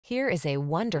Here is a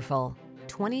wonderful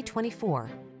 2024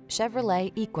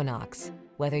 Chevrolet Equinox.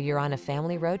 Whether you're on a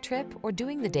family road trip or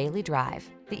doing the daily drive,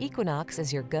 the Equinox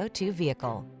is your go-to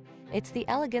vehicle. It's the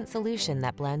elegant solution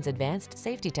that blends advanced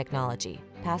safety technology,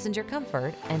 passenger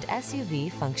comfort, and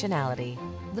SUV functionality.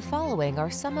 The following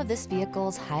are some of this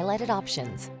vehicle's highlighted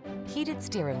options: heated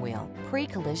steering wheel,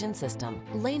 pre-collision system,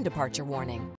 lane departure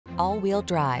warning, all-wheel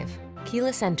drive,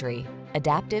 keyless entry,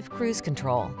 adaptive cruise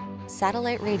control,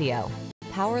 satellite radio,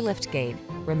 power liftgate,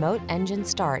 remote engine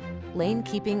start, lane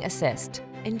keeping assist.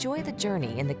 Enjoy the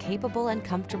journey in the capable and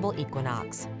comfortable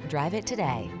Equinox. Drive it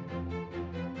today.